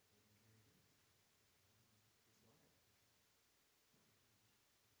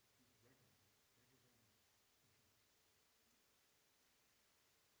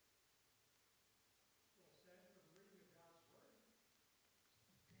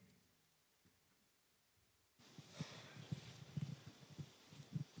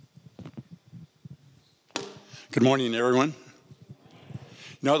Good morning, everyone.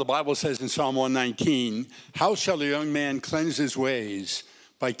 The Bible says in Psalm 119, "How shall a young man cleanse his ways?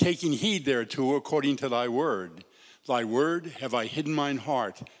 By taking heed thereto according to thy word. Thy word have I hidden mine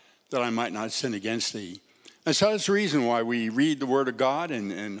heart, that I might not sin against thee." And so that's the reason why we read the word of God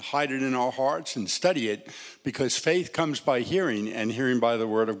and hide it in our hearts and study it, because faith comes by hearing, and hearing by the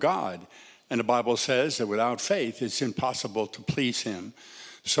word of God. And the Bible says that without faith, it's impossible to please him.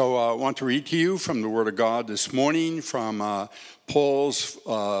 So I want to read to you from the Word of God this morning from Paul's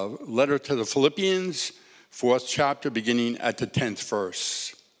letter to the Philippians, 4th chapter, beginning at the 10th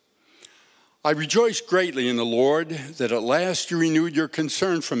verse. "I rejoice greatly in the Lord that at last you renewed your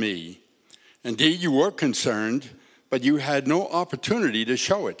concern for me. Indeed, you were concerned, but you had no opportunity to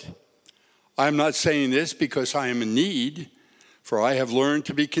show it. I am not saying this because I am in need, for I have learned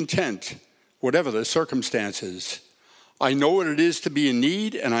to be content, whatever the circumstances. I know what it is to be in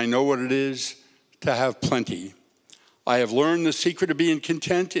need, and I know what it is to have plenty. I have learned the secret of being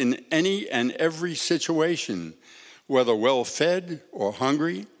content in any and every situation, whether well-fed or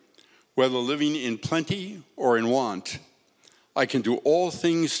hungry, whether living in plenty or in want. I can do all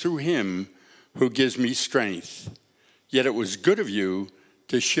things through him who gives me strength. Yet it was good of you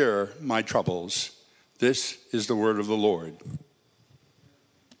to share my troubles." This is the word of the Lord.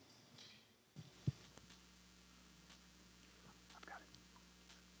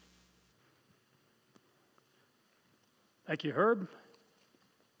 Thank you, Herb.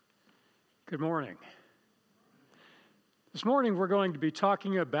 Good morning. This morning we're going to be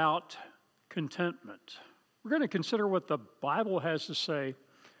talking about contentment. We're going to consider what the Bible has to say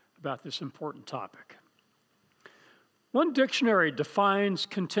about this important topic. One dictionary defines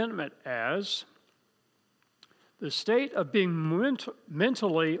contentment as the state of being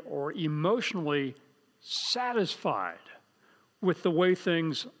mentally or emotionally satisfied with the way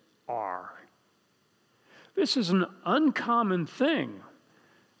things are. This is an uncommon thing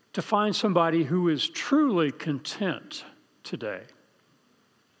to find somebody who is truly content today.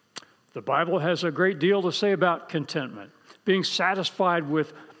 The Bible has a great deal to say about contentment, being satisfied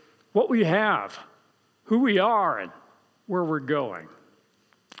with what we have, who we are, and where we're going.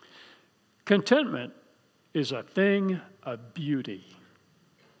 Contentment is a thing of beauty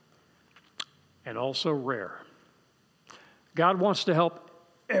and also rare. God wants to help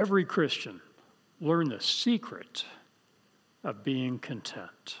every Christian learn the secret of being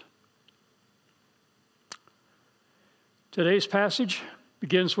content. Today's passage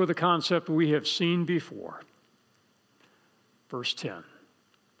begins with a concept we have seen before. Verse 10.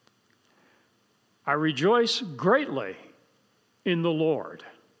 "I rejoice greatly in the Lord,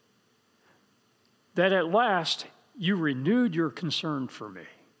 that at last you renewed your concern for me."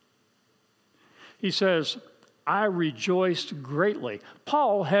 He says, I rejoiced greatly.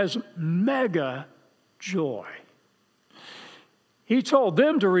 Paul has mega joy. He told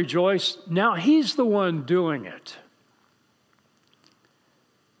them to rejoice. Now he's the one doing it.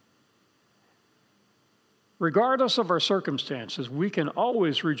 Regardless of our circumstances, we can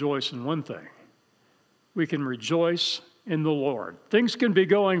always rejoice in one thing. We can rejoice in the Lord. Things can be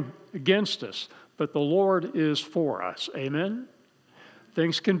going against us, but the Lord is for us. Amen?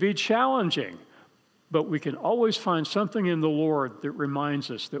 Things can be challenging, but we can always find something in the Lord that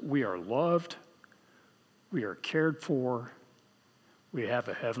reminds us that we are loved, we are cared for, we have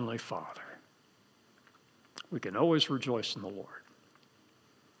a heavenly Father. We can always rejoice in the Lord.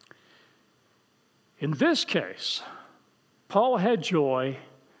 In this case, Paul had joy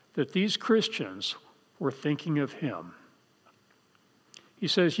that these Christians were thinking of him. He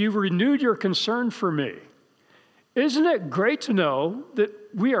says, "You've renewed your concern for me." Isn't it great to know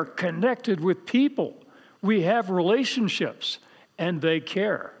that we are connected with people? We have relationships, and they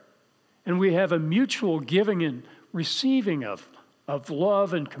care. And we have a mutual giving and receiving of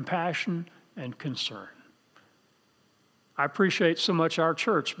love and compassion and concern. I appreciate so much our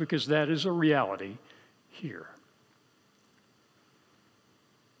church because that is a reality here.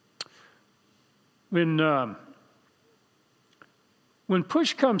 When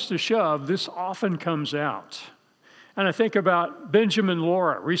push comes to shove, this often comes out. And I think about Benjamin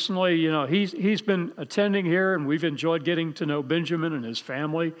Laura. Recently, he's been attending here, and we've enjoyed getting to know Benjamin and his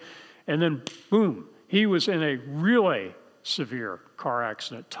family. And then, boom, he was in a really severe car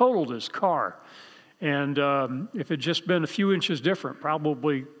accident, totaled his car. And if it had just been a few inches different,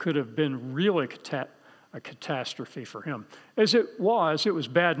 probably could have been really a catastrophe for him. As it was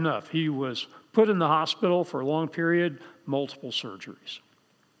bad enough. He was put in the hospital for a long period, multiple surgeries.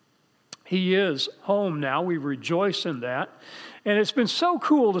 He is home now. We rejoice in that. And it's been so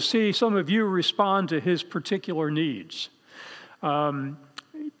cool to see some of you respond to his particular needs.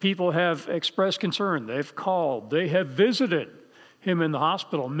 People have expressed concern. They've called. They have visited him in the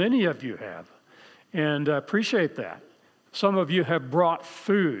hospital. Many of you have, and I appreciate that. Some of you have brought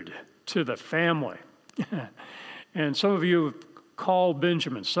food to the family. And some of you have called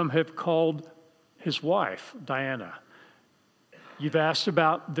Benjamin. Some have called his wife, Diana. You've asked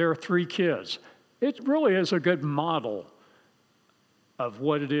about their 3 kids. It really is a good model of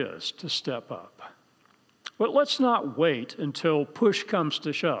what it is to step up. But let's not wait until push comes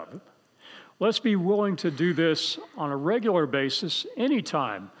to shove. Let's be willing to do this on a regular basis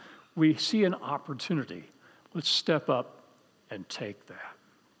anytime we see an opportunity. Let's step up and take that.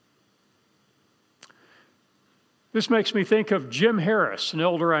 This makes me think of Jim Harris, an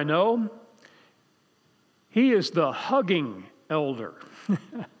elder I know. He is the hugging elder.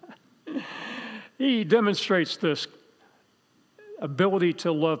 He demonstrates this ability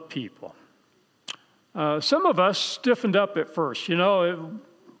to love people. Some of us stiffened up at first,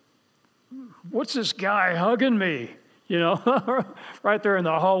 what's this guy hugging me? Right there in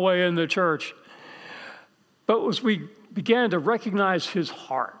the hallway in the church. But as we began to recognize his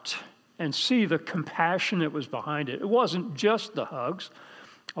heart and see the compassion that was behind it, it wasn't just the hugs,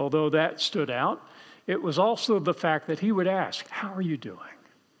 although that stood out. It was also the fact that he would ask, "How are you doing?"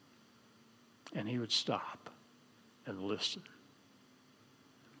 And he would stop and listen.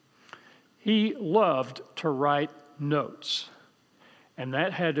 He loved to write notes, and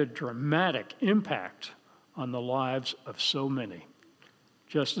that had a dramatic impact on the lives of so many,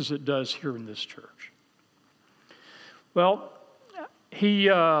 just as it does here in this church. Well, he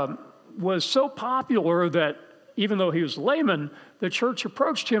was so popular that even though he was a layman, the church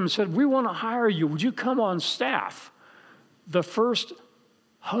approached him and said, "We want to hire you. Would you come on staff?" The first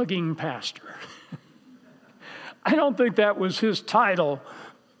hugging pastor. I don't think that was his title,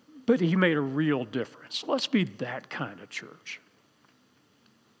 but he made a real difference. Let's be that kind of church.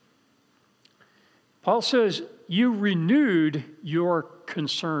 Paul says, "You renewed your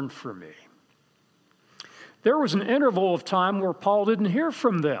concern for me." There was an interval of time where Paul didn't hear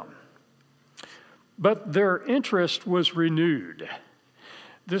from them, but their interest was renewed.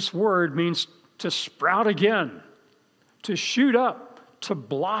 This word means to sprout again, to shoot up, to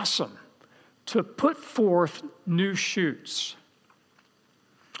blossom, to put forth new shoots.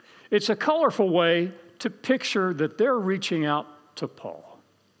 It's a colorful way to picture that they're reaching out to Paul.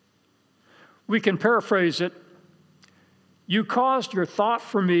 We can paraphrase it. "You caused your thought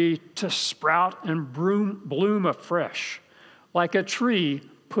for me to sprout and bloom afresh, like a tree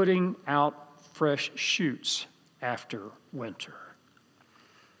putting out fresh shoots after winter."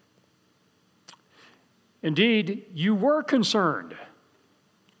 Indeed, you were concerned,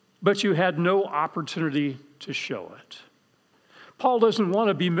 but you had no opportunity to show it. Paul doesn't want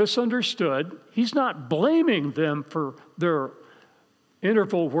to be misunderstood. He's not blaming them for their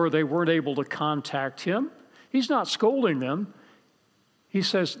interval where they weren't able to contact him. He's not scolding them. He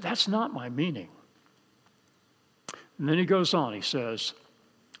says, "That's not my meaning." And then he goes on. He says,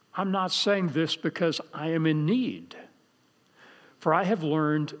 "I'm not saying this because I am in need, for I have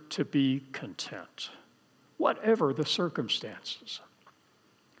learned to be content, whatever the circumstances."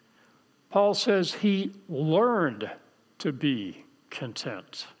 Paul says he learned to be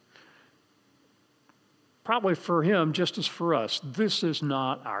content. Probably for him, just as for us, this is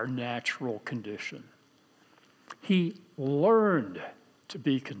not our natural condition. He learned to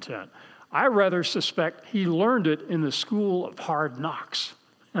be content. I rather suspect he learned it in the school of hard knocks.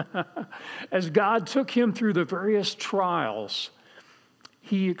 As God took him through the various trials,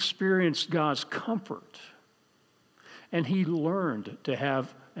 he experienced God's comfort, and he learned to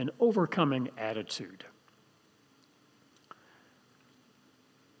have an overcoming attitude.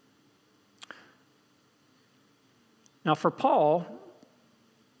 Now, for Paul,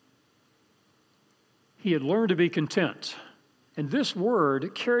 he had learned to be content. And this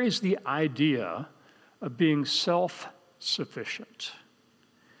word carries the idea of being self-sufficient.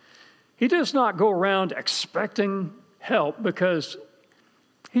 He does not go around expecting help because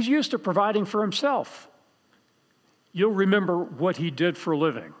he's used to providing for himself. You'll remember what he did for a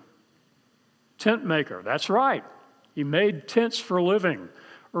living. Tent maker, that's right. He made tents for a living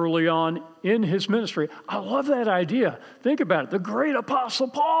early on in his ministry. I love that idea. Think about it. The great Apostle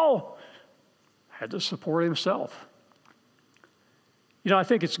Paul had to support himself. I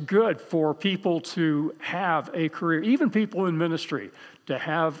think it's good for people to have a career, even people in ministry, to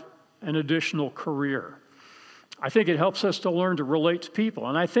have an additional career. I think it helps us to learn to relate to people.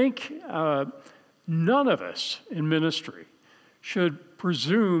 And I think none of us in ministry should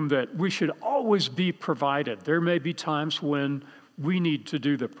presume that we should always be provided. There may be times when we need to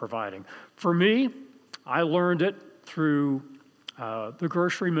do the providing. For me, I learned it through the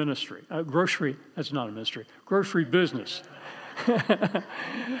grocery ministry. That's not a ministry, grocery business.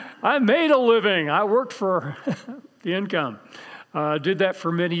 I made a living. I worked for the income. Did that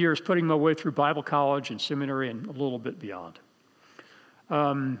for many years, putting my way through Bible college and seminary and a little bit beyond.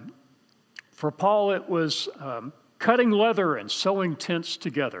 For Paul, it was cutting leather and sewing tents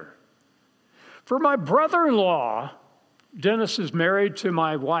together. For my brother-in-law, Dennis is married to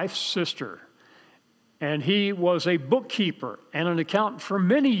my wife's sister, and he was a bookkeeper and an accountant for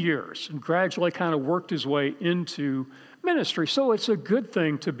many years and gradually kind of worked his way into ministry. So it's a good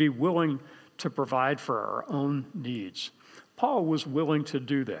thing to be willing to provide for our own needs. Paul was willing to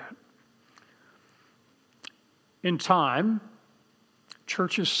do that. In time,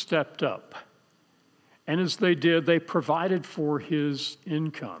 churches stepped up. And as they did, they provided for his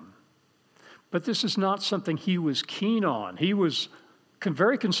income. But this is not something he was keen on. He was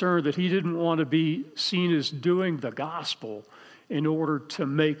very concerned that he didn't want to be seen as doing the gospel in order to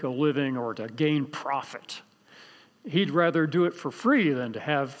make a living or to gain profit. He'd rather do it for free than to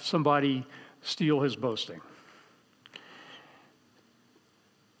have somebody steal his boasting.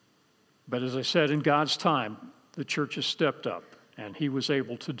 But as I said, in God's time, the church has stepped up, and he was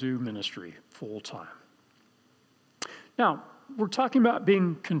able to do ministry full time. Now, we're talking about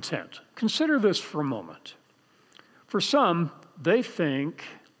being content. Consider this for a moment. For some, they think,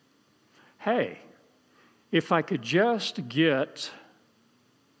 hey, if I could just get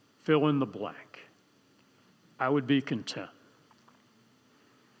fill in the blank, I would be content.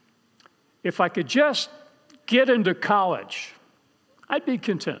 If I could just get into college, I'd be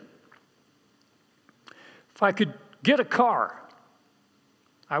content. If I could get a car,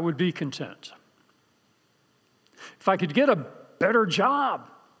 I would be content. If I could get a better job,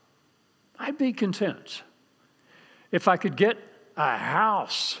 I'd be content. If I could get a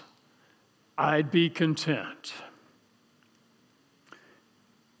house, I'd be content.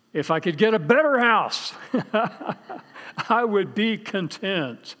 If I could get a better house, I would be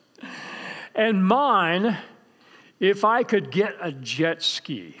content. And mine, if I could get a jet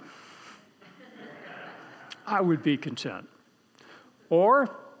ski, I would be content. Or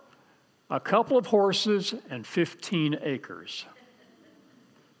a couple of horses and 15 acres.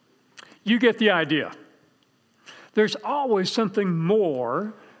 You get the idea. There's always something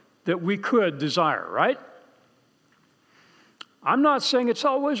more that we could desire, right? I'm not saying it's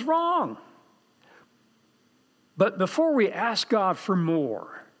always wrong. But before we ask God for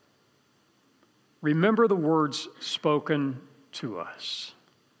more, remember the words spoken to us.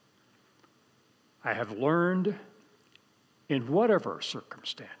 I have learned in whatever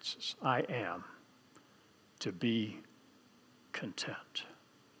circumstances I am to be content.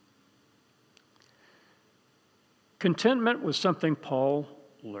 Contentment was something Paul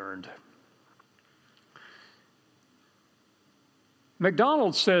learned.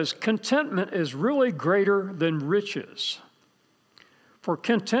 MacDonald says contentment is really greater than riches. For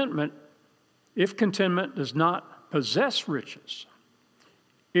contentment, if contentment does not possess riches,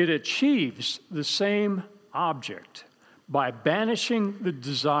 it achieves the same object by banishing the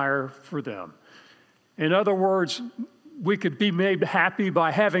desire for them. In other words, we could be made happy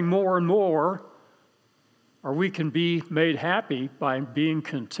by having more and more, or we can be made happy by being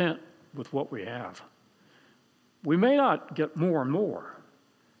content with what we have. We may not get more and more,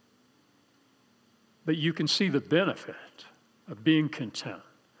 but you can see the benefit of being content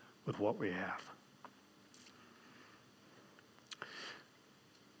with what we have.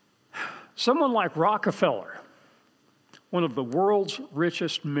 Someone like Rockefeller, one of the world's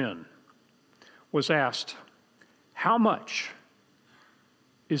richest men, was asked, how much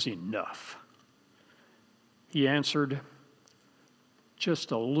is enough? He answered,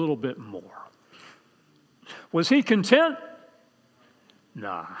 just a little bit more. Was he content?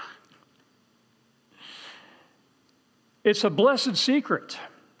 Nah. It's a blessed secret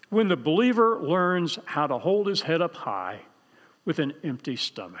when the believer learns how to hold his head up high with an empty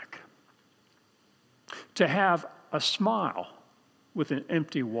stomach, to have a smile with an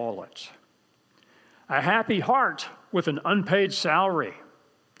empty wallet, a happy heart with an unpaid salary,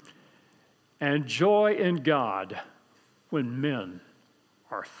 and joy in God when men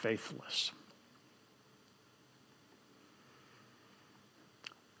are faithless.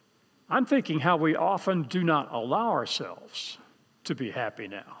 I'm thinking how we often do not allow ourselves to be happy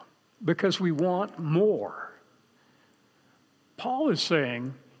now because we want more. Paul is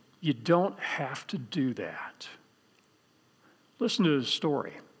saying you don't have to do that. Listen to his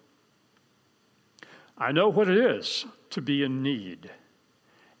story. I know what it is to be in need,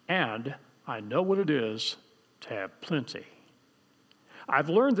 and I know what it is to have plenty. I've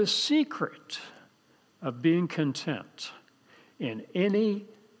learned the secret of being content in any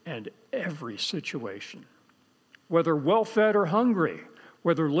and every situation, whether well-fed or hungry,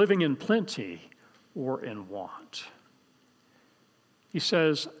 whether living in plenty or in want. He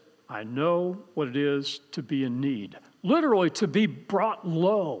says, I know what it is to be in need, literally to be brought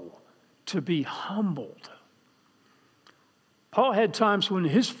low, to be humbled. Paul had times when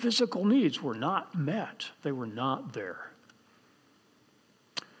his physical needs were not met. They were not there.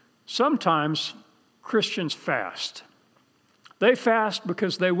 Sometimes Christians fast. They fast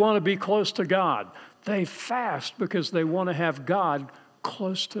because they want to be close to God. They fast because they want to have God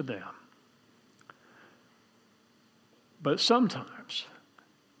close to them. But sometimes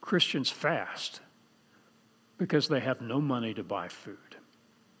Christians fast because they have no money to buy food.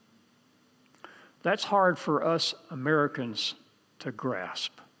 That's hard for us Americans to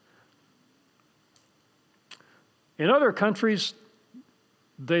grasp. In other countries,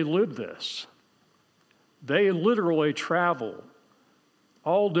 they live this. They literally travel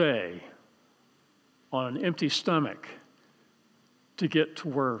all day on an empty stomach to get to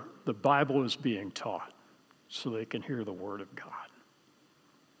where the Bible is being taught so they can hear the Word of God.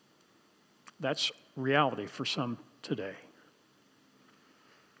 That's reality for some today.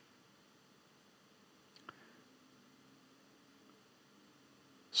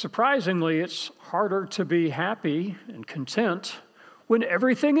 Surprisingly, it's harder to be happy and content when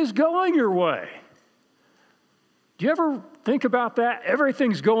everything is going your way. Do you ever think about that?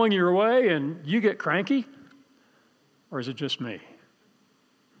 Everything's going your way and you get cranky? Or is it just me?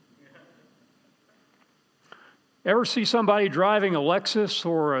 Ever see somebody driving a Lexus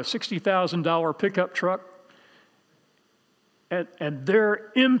or a $60,000 pickup truck and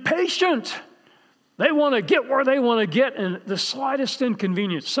they're impatient? They want to get where they want to get, and the slightest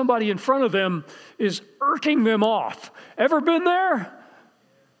inconvenience, somebody in front of them is irking them off. Ever been there?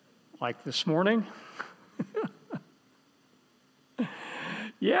 Like this morning?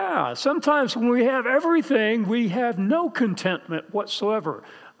 Yeah, sometimes when we have everything, we have no contentment whatsoever.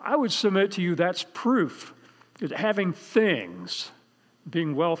 I would submit to you that's proof that having things,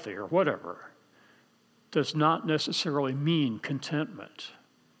 being wealthy or whatever, does not necessarily mean contentment.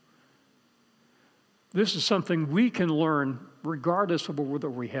 This is something we can learn regardless of whether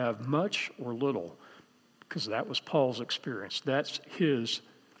we have much or little, because that was Paul's experience. That's his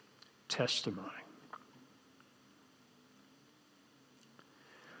testimony.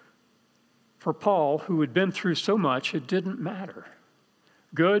 For Paul, who had been through so much, it didn't matter.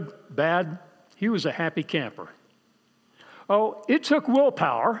 Good, bad, he was a happy camper. Oh, it took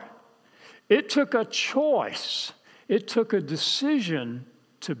willpower. It took a choice. It took a decision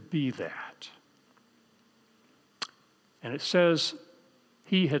to be that. And it says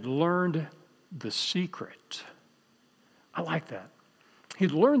he had learned the secret. I like that. He'd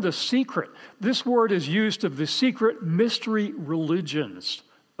learned the secret. This word is used of the secret mystery religions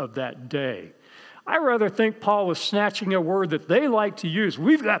of that day. I rather think Paul was snatching a word that they like to use.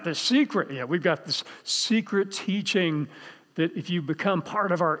 We've got the secret. Yeah, we've got this secret teaching that if you become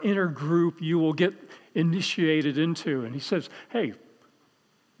part of our inner group, you will get initiated into. And he says, hey,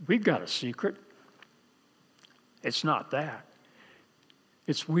 we've got a secret. It's not that.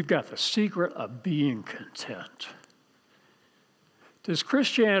 We've got the secret of being content. Does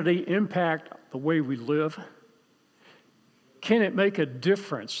Christianity impact the way we live? Can it make a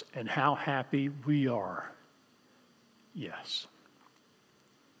difference in how happy we are? Yes.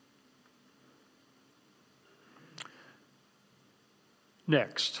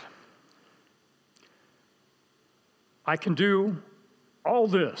 Next, I can do all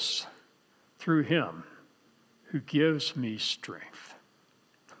this through him who gives me strength.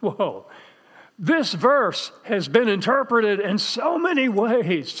 Whoa, this verse has been interpreted in so many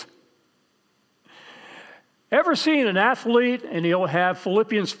ways. Ever seen an athlete and he'll have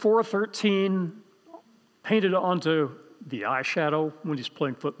Philippians 4:13 painted onto the eyeshadow when he's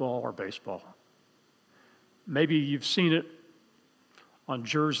playing football or baseball? Maybe you've seen it on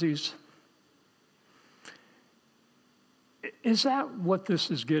jerseys. Is that what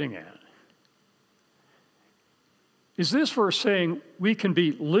this is getting at? Is this verse saying we can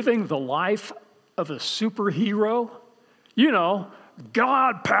be living the life of a superhero? You know,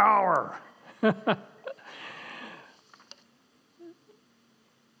 God power.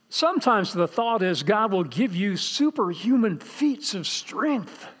 Sometimes the thought is God will give you superhuman feats of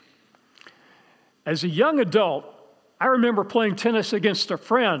strength. As a young adult, I remember playing tennis against a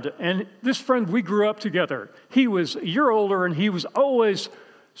friend, and this friend, we grew up together. He was a year older, and he was always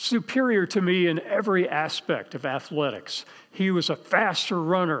superior to me in every aspect of athletics. He was a faster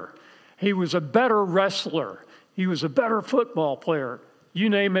runner. He was a better wrestler. He was a better football player. You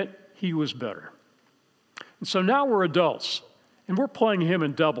name it, he was better. And so now we're adults, And we're playing him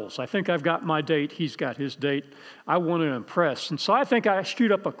in doubles. I think I've got my date, he's got his date. I want to impress. And so I think I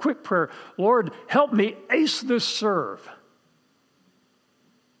shoot up a quick prayer. Lord, help me ace this serve.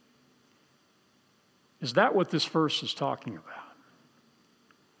 Is that what this verse is talking about?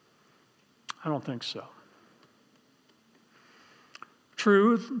 I don't think so.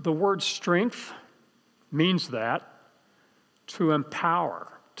 True, the word strength means that, to empower,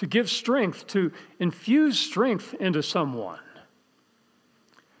 to give strength, to infuse strength into someone.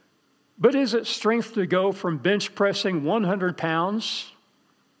 But is it strength to go from bench pressing 100 pounds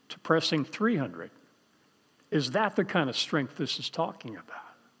to pressing 300? Is that the kind of strength this is talking about?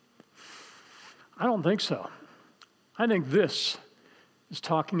 I don't think so. I think this is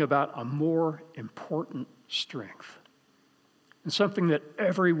talking about a more important strength and something that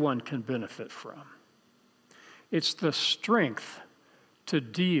everyone can benefit from. It's the strength to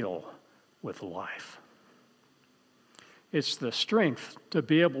deal with life. It's the strength to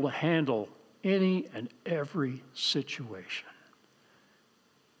be able to handle any and every situation.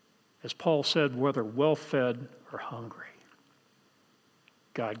 As Paul said, whether well-fed or hungry,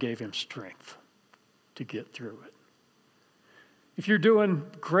 God gave him strength to get through it. If you're doing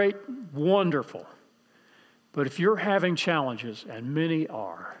great, wonderful. But if you're having challenges, and many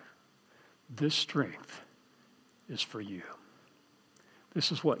are, this strength is for you.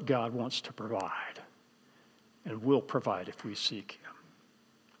 This is what God wants to provide and will provide if we seek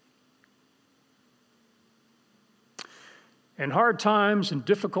him. In hard times and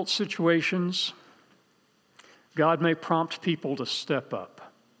difficult situations, God may prompt people to step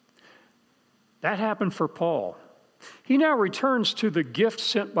up. That happened for Paul. He now returns to the gift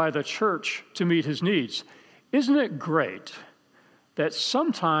sent by the church to meet his needs. Isn't it great that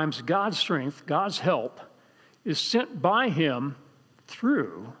sometimes God's strength, God's help, is sent by him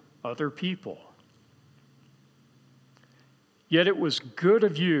through other people? Yet it was good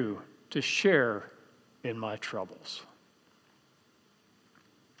of you to share in my troubles.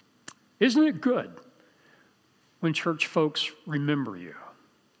 Isn't it good when church folks remember you?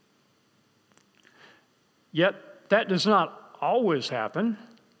 Yet that does not always happen.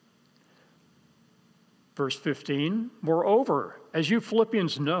 Verse 15, moreover, as you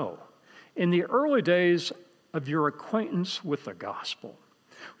Philippians know, in the early days of your acquaintance with the gospel,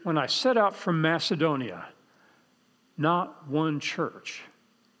 when I set out from Macedonia, not one church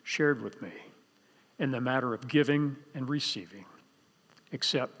shared with me in the matter of giving and receiving,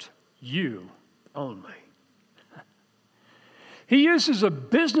 except you only. He uses a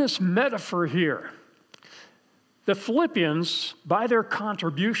business metaphor here. The Philippians, by their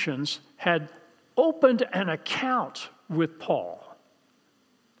contributions, had opened an account with Paul.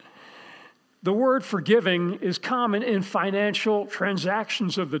 The word forgiving is common in financial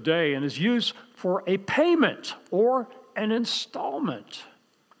transactions of the day and is used for a payment or an installment.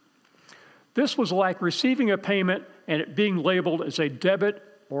 This was like receiving a payment and it being labeled as a debit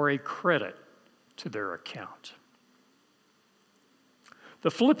or a credit to their account.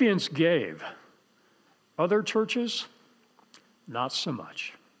 The Philippians gave. Other churches, not so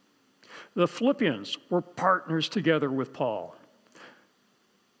much. The Philippians were partners together with Paul.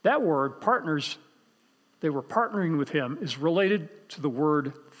 That word, partners, they were partnering with him, is related to the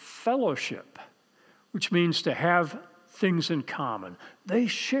word fellowship, which means to have things in common. They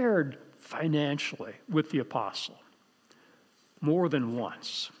shared financially with the apostle more than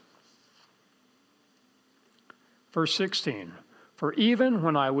once. Verse 16, for even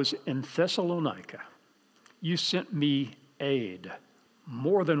when I was in Thessalonica, you sent me aid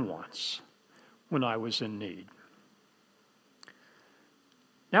more than once when I was in need.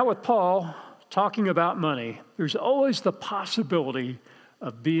 Now with Paul talking about money, there's always the possibility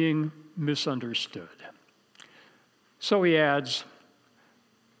of being misunderstood. So he adds,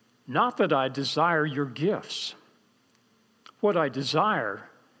 not that I desire your gifts. What I desire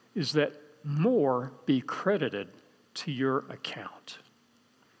is that more be credited to your account.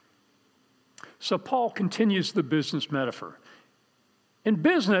 So Paul continues the business metaphor. In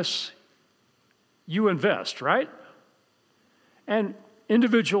business, you invest, right? And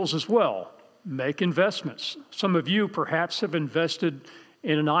individuals as well make investments. Some of you perhaps have invested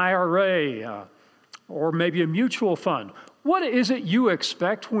in an IRA or maybe a mutual fund. What is it you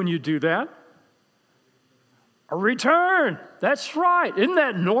expect when you do that? A return. That's right. Isn't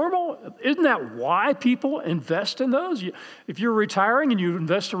that normal? Isn't that why people invest in those? If you're retiring and you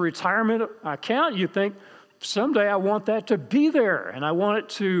invest a retirement account, you think, someday I want that to be there and I want it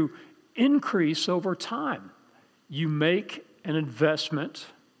to increase over time. You make an investment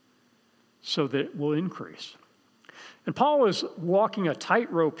so that it will increase. And Paul is walking a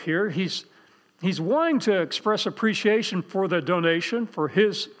tightrope here. He's He's wanting to express appreciation for the donation, for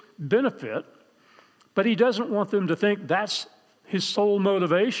his benefit, but he doesn't want them to think that's his sole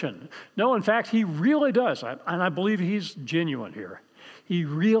motivation. No, in fact, he really does, and I believe he's genuine here. He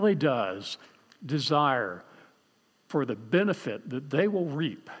really does desire for the benefit that they will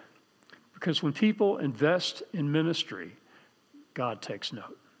reap. Because when people invest in ministry, God takes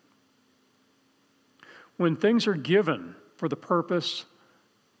note. When things are given for the purpose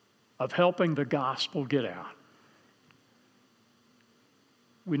of helping the gospel get out,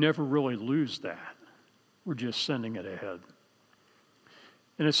 we never really lose that. We're just sending it ahead.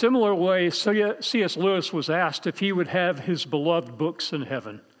 In a similar way, C.S. Lewis was asked if he would have his beloved books in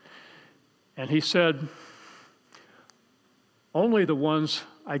heaven. And he said, "Only the ones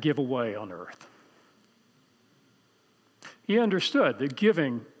I give away on earth." He understood that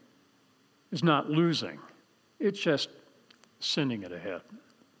giving is not losing. It's just sending it ahead.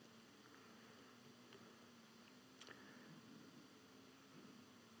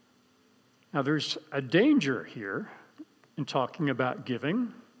 Now, there's a danger here in talking about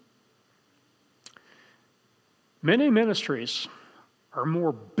giving. Many ministries are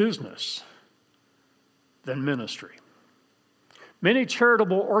more business than ministry. Many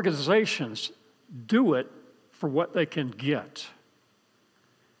charitable organizations do it for what they can get.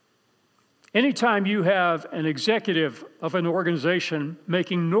 Anytime you have an executive of an organization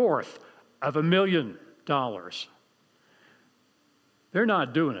making north of $1 million, they're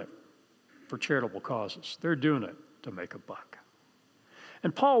not doing it for charitable causes. They're doing it to make a buck.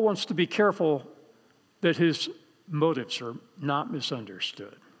 And Paul wants to be careful that his motives are not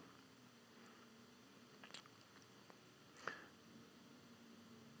misunderstood.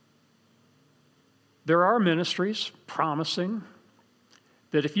 There are ministries promising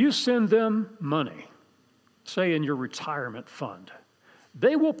that if you send them money, say in your retirement fund,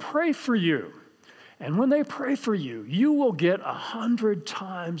 they will pray for you. And when they pray for you, you will get 100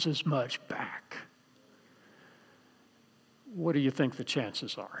 times as much back. What do you think the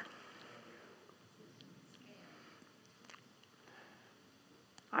chances are?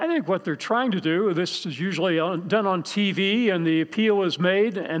 I think what they're trying to do, this is usually done on TV and the appeal is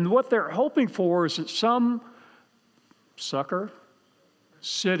made, and what they're hoping for is that some sucker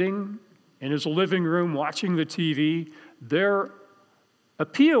sitting in his living room watching the TV, their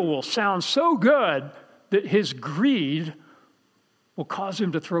appeal will sound so good that his greed will cause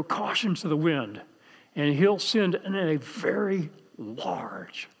him to throw caution to the wind, and he'll send in a very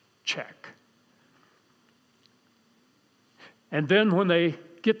large check. And then when they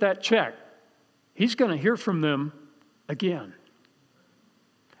get that check, he's going to hear from them again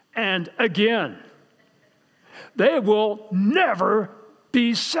and again. They will never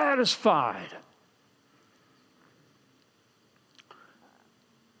be satisfied.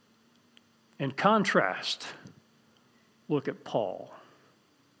 In contrast, look at Paul.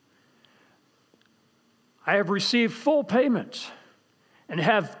 I have received full payment and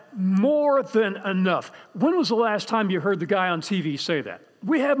have more than enough. When was the last time you heard the guy on TV say that?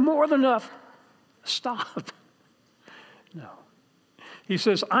 We have more than enough. Stop. No. He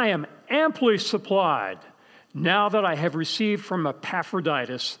says, I am amply supplied now that I have received from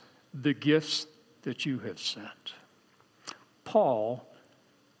Epaphroditus the gifts that you have sent. Paul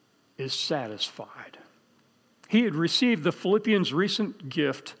is satisfied. He had received the Philippians' recent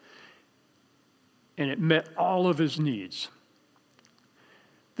gift, and it met all of his needs.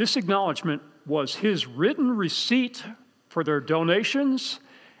 This acknowledgement was his written receipt for their donations,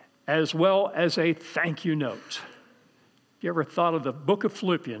 as well as a thank you note. You ever thought of the book of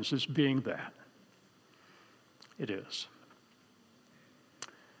Philippians as being that? It is.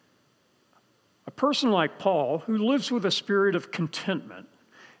 A person like Paul, who lives with a spirit of contentment,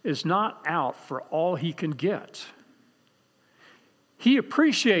 is not out for all he can get. He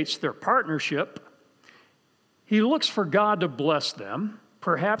appreciates their partnership. He looks for God to bless them,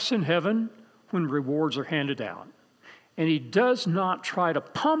 perhaps in heaven when rewards are handed out. And he does not try to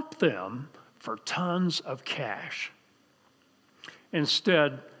pump them for tons of cash.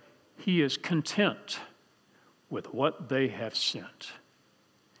 Instead, he is content with what they have sent.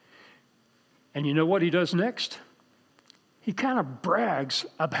 And you know what he does next? He kind of brags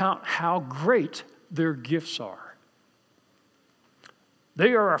about how great their gifts are.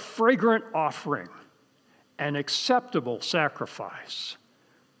 They are a fragrant offering, an acceptable sacrifice,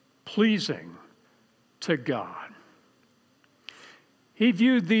 pleasing to God. He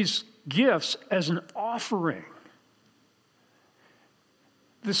viewed these gifts as an offering.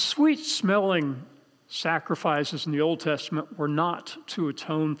 The sweet-smelling sacrifices in the Old Testament were not to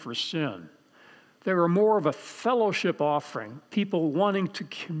atone for sin. They were more of a fellowship offering, people wanting to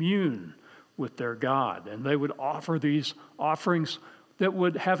commune with their God. And they would offer these offerings that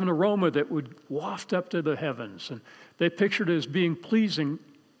would have an aroma that would waft up to the heavens. And they pictured it as being pleasing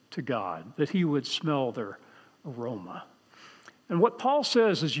to God, that he would smell their aroma. And what Paul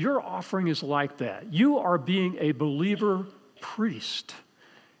says is your offering is like that. You are being a believer priest,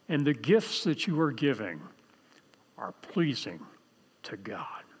 and the gifts that you are giving are pleasing to God.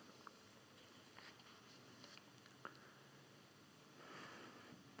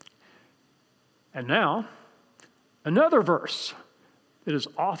 And now, another verse that is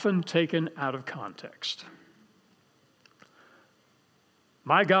often taken out of context.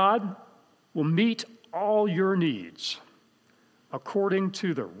 My God will meet all your needs according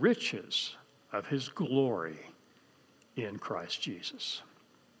to the riches of his glory in Christ Jesus.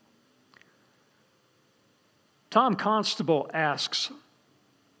 Tom Constable asks,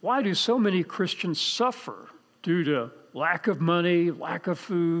 why do so many Christians suffer due to lack of money, lack of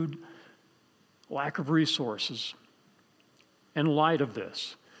food, lack of resources? In light of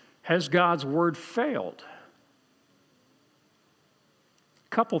this, has God's word failed?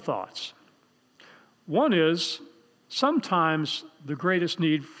 Couple thoughts. One is, sometimes the greatest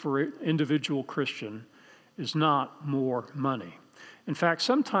need for an individual Christian is not more money. In fact,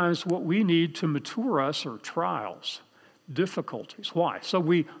 sometimes what we need to mature us are trials, difficulties. Why? So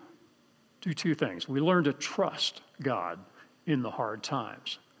we do two things. We learn to trust God in the hard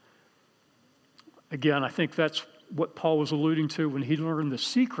times. Again, I think that's what Paul was alluding to when he learned the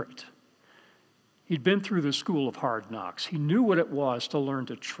secret. He'd been through the school of hard knocks. He knew what it was to learn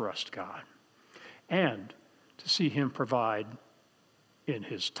to trust God and to see him provide in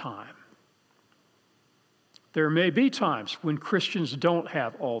his time. There may be times when Christians don't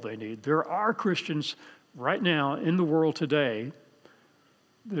have all they need. There are Christians right now in the world today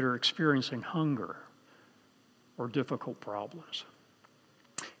that are experiencing hunger or difficult problems.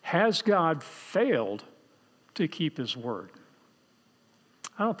 Has God failed to keep his word?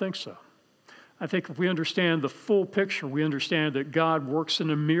 I don't think so. I think if we understand the full picture, we understand that God works in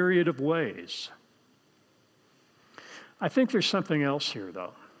a myriad of ways. I think there's something else here,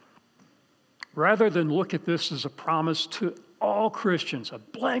 though. Rather than look at this as a promise to all Christians, a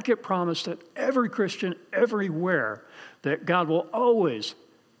blanket promise that every Christian everywhere, that God will always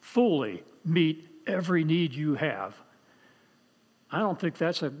fully meet every need you have, I don't think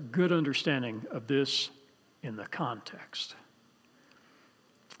that's a good understanding of this in the context.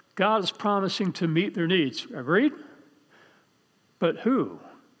 God is promising to meet their needs. Agreed? But who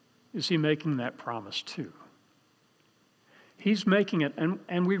is he making that promise to? He's making it,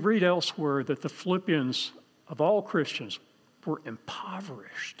 and we read elsewhere that the Philippians, of all Christians, were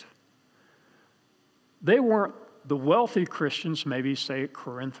impoverished. They weren't the wealthy Christians, maybe say at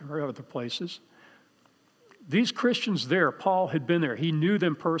Corinth or other places. These Christians there, Paul had been there. He knew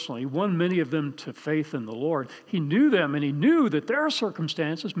them personally. He won many of them to faith in the Lord. He knew them, and he knew that their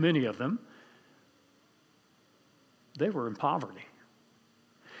circumstances, many of them, they were in poverty.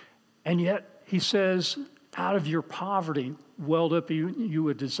 And yet, he says, out of your poverty welled up you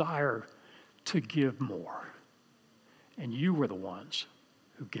a desire to give more. And you were the ones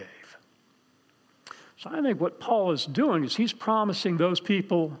who gave. So I think what Paul is doing is he's promising those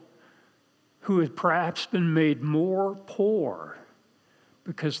people who had perhaps been made more poor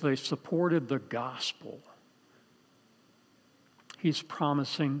because they supported the gospel. He's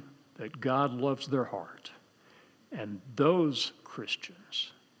promising that God loves their heart, and those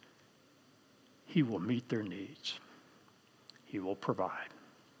Christians, he will meet their needs. He will provide.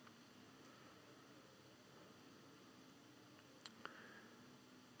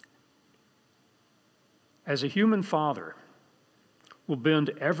 As a human father will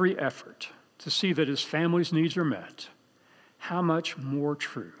bend every effort to see that his family's needs are met, how much more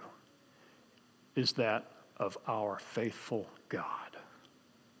true is that of our faithful God?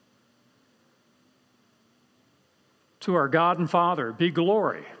 To our God and Father be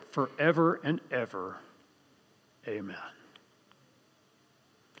glory forever and ever. Amen.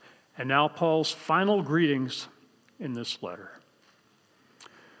 And now Paul's final greetings in this letter.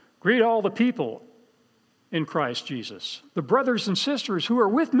 Greet all the people in Christ Jesus. The brothers and sisters who are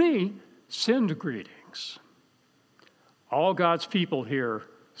with me send greetings. All God's people here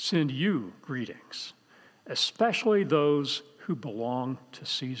send you greetings, especially those who belong to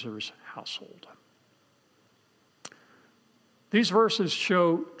Caesar's household. These verses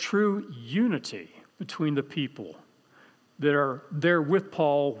show true unity between the people that are there with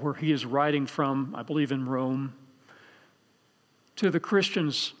Paul, where he is writing from, I believe in Rome, to the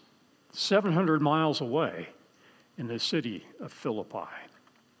Christians 700 miles away in the city of Philippi.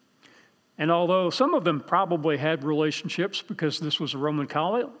 And although some of them probably had relationships because this was a Roman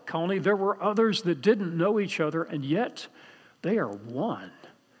colony, there were others that didn't know each other, and yet they are one.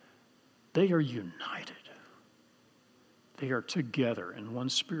 They are united. They are together in one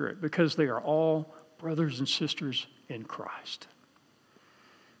spirit because they are all brothers and sisters in Christ.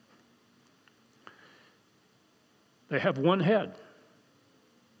 They have one head,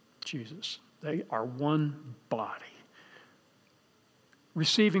 Jesus. They are one body,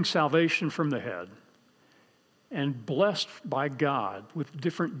 receiving salvation from the head and blessed by God with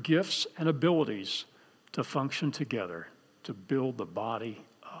different gifts and abilities to function together to build the body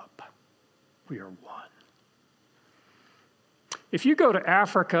up. We are one. If you go to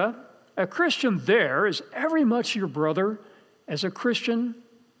Africa, a Christian there is every much your brother as a Christian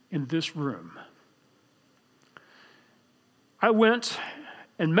in this room. I went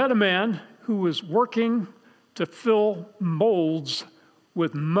and met a man who was working to fill molds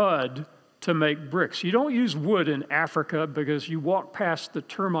with mud to make bricks. You don't use wood in Africa because you walk past the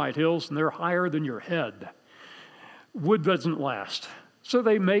termite hills and they're higher than your head. Wood doesn't last. So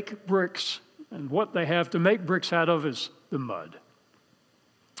they make bricks, and what they have to make bricks out of is the mud.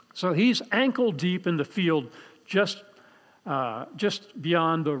 So he's ankle deep in the field just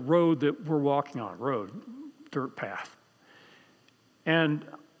beyond the road that we're walking on, dirt path. And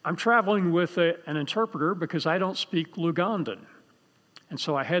I'm traveling with an interpreter because I don't speak Lugandan. And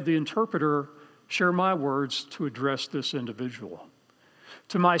so I had the interpreter share my words to address this individual.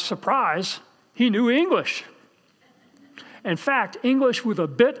 To my surprise, he knew English. In fact, English with a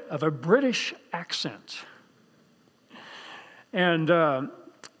bit of a British accent. And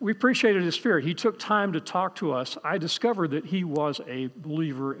we appreciated his spirit. He took time to talk to us. I discovered that he was a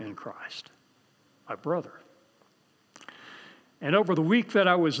believer in Christ, my brother. And over the week that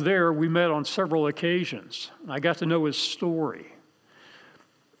I was there, we met on several occasions. I got to know his story.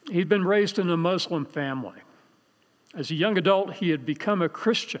 He'd been raised in a Muslim family. As a young adult, he had become a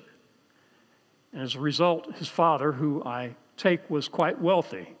Christian. And as a result, his father, who I take was quite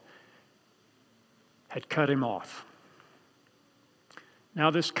wealthy, had cut him off. Now,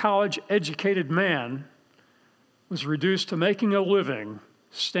 this college-educated man was reduced to making a living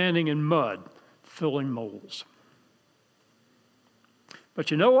standing in mud, filling molds. But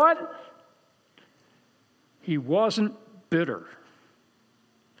you know what? He wasn't bitter.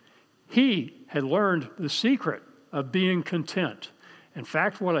 He had learned the secret of being content. In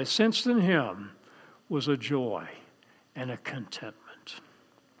fact, what I sensed in him was a joy and a contentment.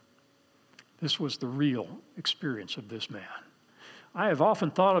 This was the real experience of this man. I have often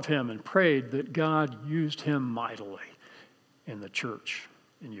thought of him and prayed that God used him mightily in the church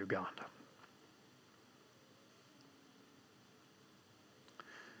in Uganda.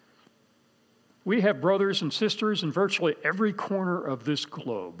 We have brothers and sisters in virtually every corner of this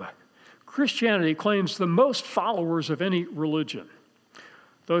globe. Christianity claims the most followers of any religion.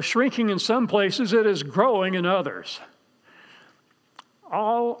 Though shrinking in some places, it is growing in others.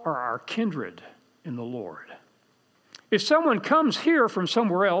 All are our kindred in the Lord. If someone comes here from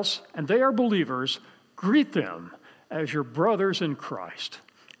somewhere else and they are believers, greet them as your brothers in Christ.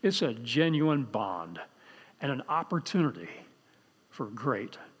 It's a genuine bond and an opportunity for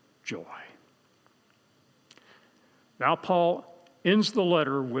great joy. Now, Paul ends the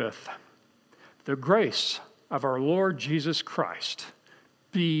letter with, "The grace of our Lord Jesus Christ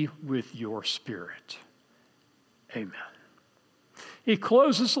be with your spirit." Amen. He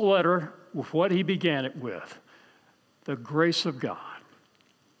closes the letter with what he began it with, the grace of God.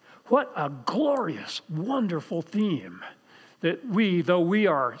 What a glorious, wonderful theme that we, though we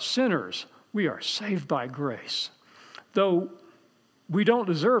are sinners, we are saved by grace. Though we don't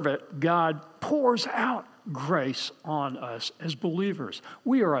deserve it, God pours out grace on us as believers.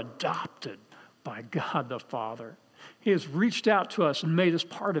 We are adopted by God the Father. He has reached out to us and made us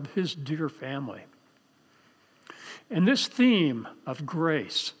part of his dear family. And this theme of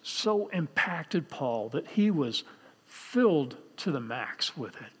grace so impacted Paul that he was filled to the max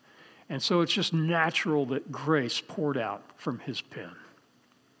with it. And so it's just natural that grace poured out from his pen.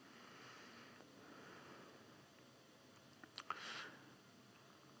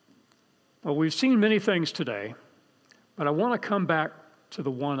 Well, we've seen many things today, but I want to come back to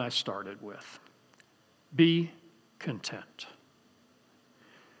the one I started with. Be content.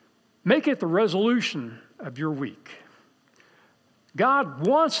 Make it the resolution of your week. God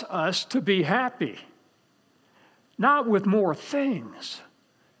wants us to be happy, not with more things,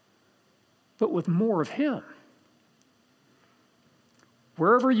 but with more of him.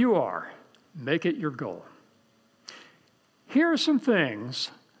 Wherever you are, make it your goal. Here are some things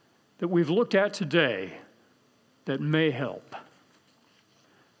that we've looked at today that may help.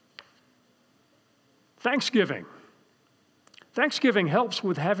 Thanksgiving. Thanksgiving helps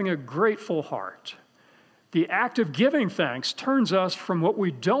with having a grateful heart. The act of giving thanks turns us from what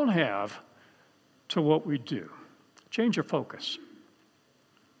we don't have to what we do. Change of focus.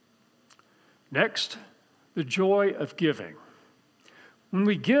 Next, the joy of giving. When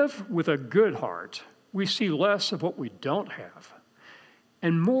we give with a good heart, we see less of what we don't have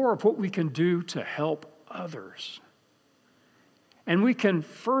and more of what we can do to help others. And we can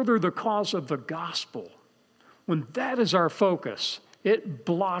further the cause of the gospel. When that is our focus, it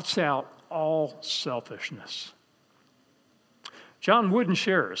blots out all selfishness. John Wooden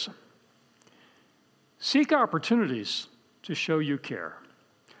shares, seek opportunities to show you care.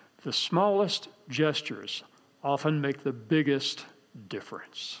 The smallest gestures often make the biggest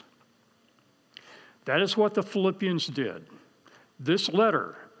difference. That is what the Philippians did. This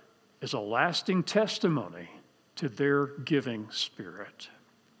letter is a lasting testimony to their giving spirit.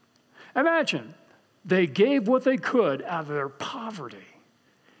 Imagine, they gave what they could out of their poverty,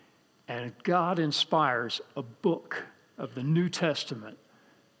 and God inspires a book of the New Testament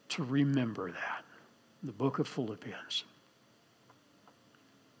to remember that, the book of Philippians.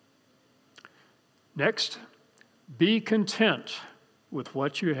 Next, be content with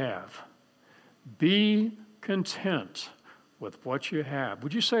what you have. Be content with what you have.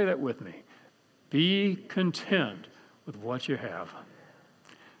 Would you say that with me? Be content with what you have.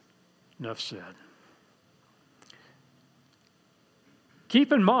 Enough said.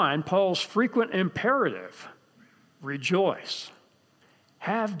 Keep in mind Paul's frequent imperative, rejoice.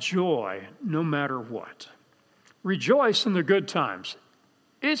 Have joy no matter what. Rejoice in the good times.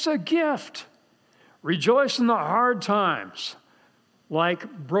 It's a gift. Rejoice in the hard times, like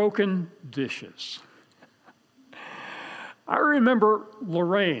broken dishes. I remember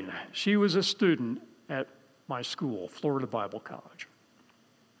Lorraine. She was a student at my school, Florida Bible College.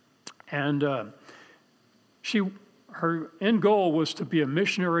 And her end goal was to be a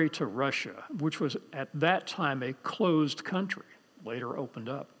missionary to Russia, which was at that time a closed country, later opened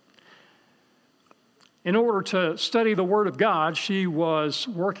up. In order to study the Word of God, she was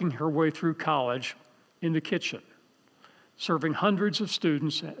working her way through college in the kitchen, serving hundreds of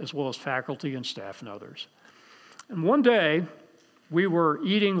students as well as faculty and staff and others. And one day, we were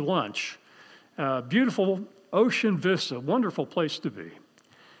eating lunch, beautiful ocean vista, wonderful place to be.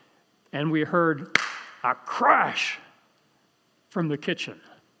 And we heard a crash from the kitchen.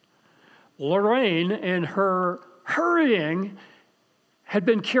 Lorraine, in her hurrying, had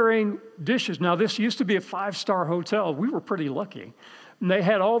been carrying dishes. Now, this used to be a 5-star hotel. We were pretty lucky. And they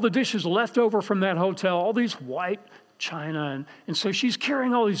had all the dishes left over from that hotel, all these white china. And so she's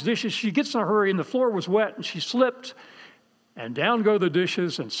carrying all these dishes. She gets in a hurry, and the floor was wet, and she slipped, and down go the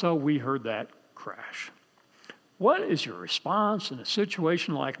dishes, and so we heard that crash. What is your response in a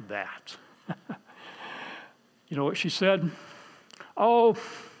situation like that? You know what she said? Oh,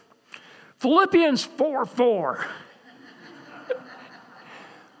 Philippians 4:4.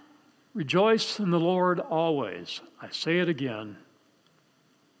 Rejoice in the Lord always. I say it again.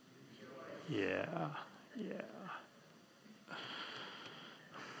 Yeah.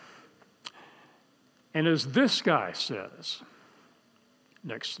 And as this guy says,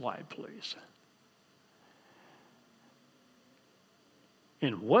 next slide, please.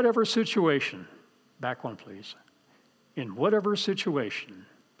 In whatever situation, back one, please. In whatever situation,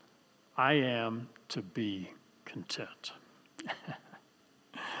 I am to be content.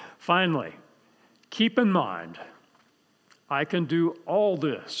 Finally, keep in mind, I can do all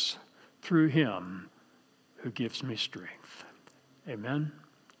this through him who gives me strength. Amen.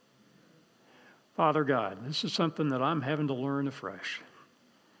 Father God, this is something that I'm having to learn afresh.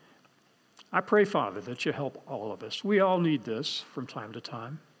 I pray, Father, that you help all of us. We all need this from time to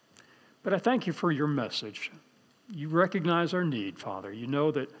time. But I thank you for your message. You recognize our need, Father. You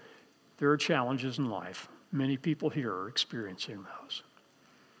know that there are challenges in life. Many people here are experiencing those.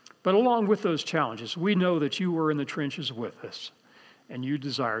 But along with those challenges, we know that you were in the trenches with us, and you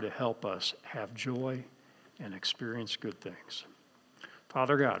desire to help us have joy and experience good things.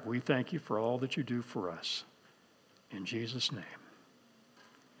 Father God, we thank you for all that you do for us. In Jesus' name,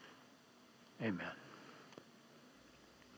 amen.